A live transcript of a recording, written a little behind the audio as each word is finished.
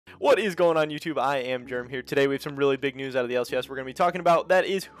What is going on, YouTube? I am Germ here. Today we have some really big news out of the LCS we're going to be talking about. That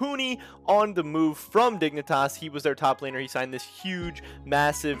is Huni on the move from Dignitas. He was their top laner. He signed this huge,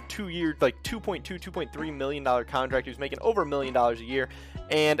 massive 2-year, like $2.3 million contract. He was making over $1 million a year.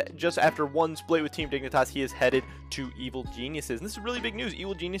 And just after one split with Team Dignitas, he is headed to Evil Geniuses. And this is really big news.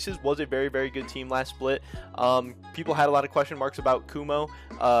 Evil Geniuses was a very, very good team last split. People had a lot of question marks about Kumo,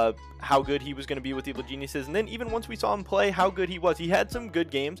 how good he was going to be with Evil Geniuses. And then even once we saw him play, how good he was. He had some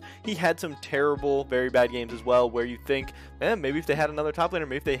good games. He had some terrible, very bad games as well, where you think, man, maybe if they had another top laner,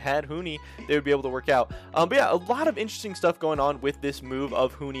 maybe if they had Huni, they would be able to work out. But yeah, a lot of interesting stuff going on with this move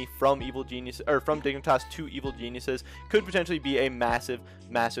of Huni from Evil Genius, or from Dignitas to Evil Geniuses. Could potentially be a massive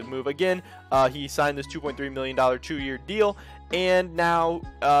move. Again, he signed this $2.3 million 2-year deal, and now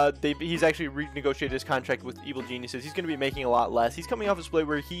he's actually renegotiated his contract with Evil Geniuses. He's going to be making a lot less. He's coming off a split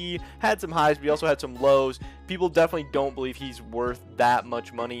where he had some highs, but he also had some lows. People definitely don't believe he's worth that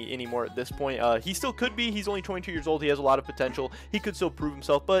much money anymore at this point. He still could be. He's only 22 years old. He has a lot of potential. He could still prove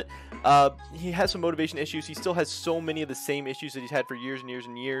himself, but he has some motivation issues. He still has so many of the same issues that he's had for years and years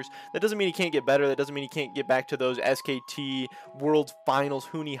and years. That doesn't mean he can't get better. That doesn't mean he can't get back to those SKT World Finals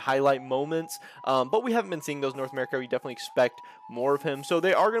Huni highlight moments. But we haven't been seeing those in North America. We definitely expect more of him. So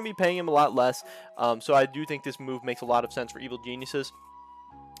they are going to be paying him a lot less. So I do think this move makes a lot of sense for Evil Geniuses.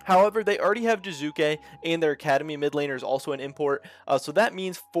 However, they already have Jizuke, and their academy mid laner is also an import. So that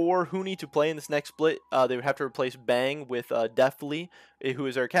means for Huni to play in this next split, they would have to replace Bang with Deftly, who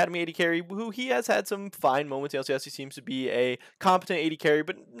is our academy AD carry, who he has had some fine moments. LCS, he seems to be a competent AD carry,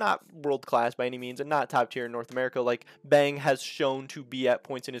 but not world class by any means, and not top tier in North America like Bang has shown to be at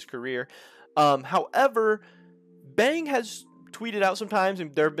points in his career. However, Bang has tweeted out sometimes,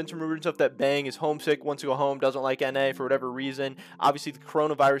 and there have been some rumors and stuff that Bang is homesick, wants to go home, doesn't like NA for whatever reason. Obviously, the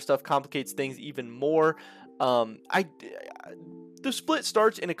coronavirus stuff complicates things even more. The split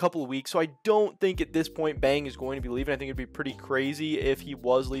starts in a couple of weeks, so I don't think at this point Bang is going to be leaving. I think it'd be pretty crazy if he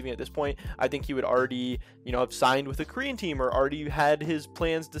was leaving at this point. I think he would already, have signed with a Korean team or already had his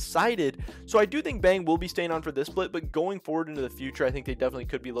plans decided. So I do think Bang will be staying on for this split, but going forward into the future, I think they definitely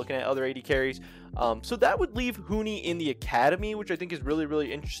could be looking at other AD carries. So that would leave Huni in the academy, which I think is really,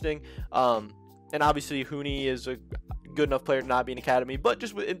 really interesting. And obviously Huni is a good enough player to not be in academy, but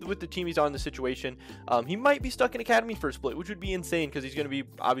just with the team he's on, the situation, he might be stuck in academy for a split, which would be insane because he's going to be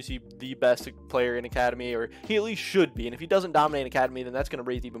obviously the best player in academy, or he at least should be. And if he doesn't dominate academy, then that's going to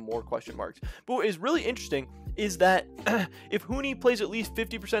raise even more question marks. But what is really interesting is that if Huni plays at least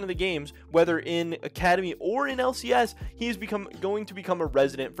 50% of the games, whether in academy or in LCS, he is going to become a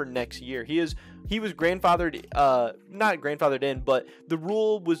resident for next year. He was grandfathered, not grandfathered in, but the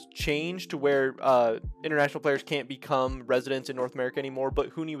rule was changed to where international players can't become residents in North America anymore.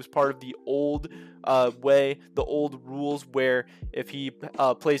 But Huni was part of the old the old rules, where if he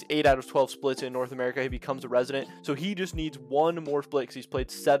plays 8 out of 12 splits in North America, he becomes a resident. So he just needs one more split because he's played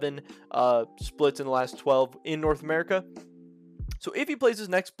 7 splits in the last 12 in North America. So if he plays his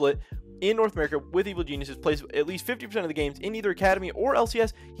next split in North America with Evil Geniuses, plays at least 50% of the games in either Academy or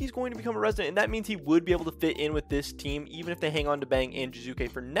LCS, he's going to become a resident, and that means he would be able to fit in with this team, even if they hang on to Bang and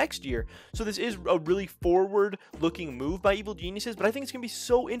Jizuke for next year. So this is a really forward-looking move by Evil Geniuses, but I think it's going to be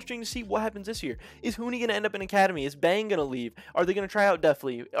so interesting to see what happens this year. Is Huni going to end up in Academy? Is Bang going to leave? Are they going to try out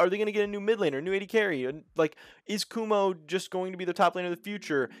Deftly? Are they going to get a new mid laner, new AD carry? Like, is Kumo just going to be the top laner of the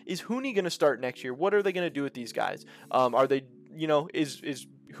future? Is Huni going to start next year? What are they going to do with these guys? Are they, is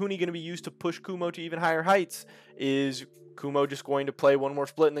Huni going to be used to push Kumo to even higher heights? Is Kumo just going to play one more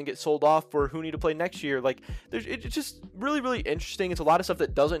split and then get sold off for Huni to play next year? Like, it's just really, really interesting. It's a lot of stuff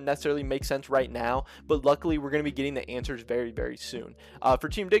that doesn't necessarily make sense right now, but luckily we're going to be getting the answers very, very soon. For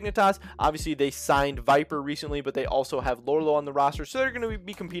Team Dignitas, obviously they signed Viper recently, but they also have Lorlo on the roster, so they're going to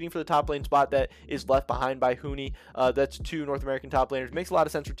be competing for the top lane spot that is left behind by Huni. That's 2 North American top laners. Makes a lot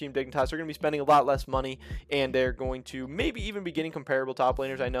of sense for Team Dignitas. They're going to be spending a lot less money, and they're going to maybe even be getting comparable top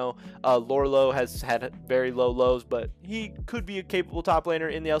laners. I know Lorlo has had very low lows, but he could be a capable top laner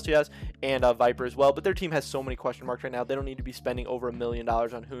in the LCS, and Viper as well. But their team has so many question marks right now. They don't need to be spending over $1 million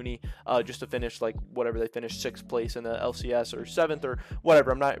on Huni just to finish, like, whatever they finished, 6th place in the LCS or 7th or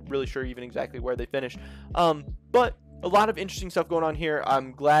whatever. I'm not really sure even exactly where they finished. But a lot of interesting stuff going on here.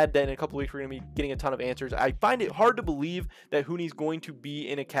 I'm glad that in a couple weeks we're going to be getting a ton of answers. I find it hard to believe that Huni's going to be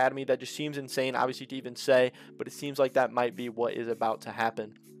in Academy. That just seems insane, obviously, to even say, but it seems like that might be what is about to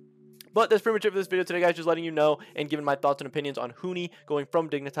happen. But that's pretty much it for this video today, guys. Just letting you know and giving my thoughts and opinions on Huni going from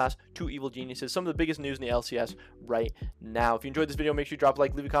Dignitas to Evil Geniuses. Some of the biggest news in the LCS right now. If you enjoyed this video, make sure you drop a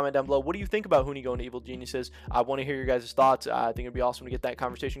like, leave a comment down below. What do you think about Huni going to Evil Geniuses? I want to hear your guys' thoughts. I think it'd be awesome to get that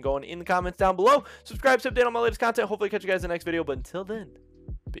conversation going in the comments down below. Subscribe to update on my latest content. Hopefully catch you guys in the next video. But until then,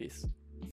 Peace.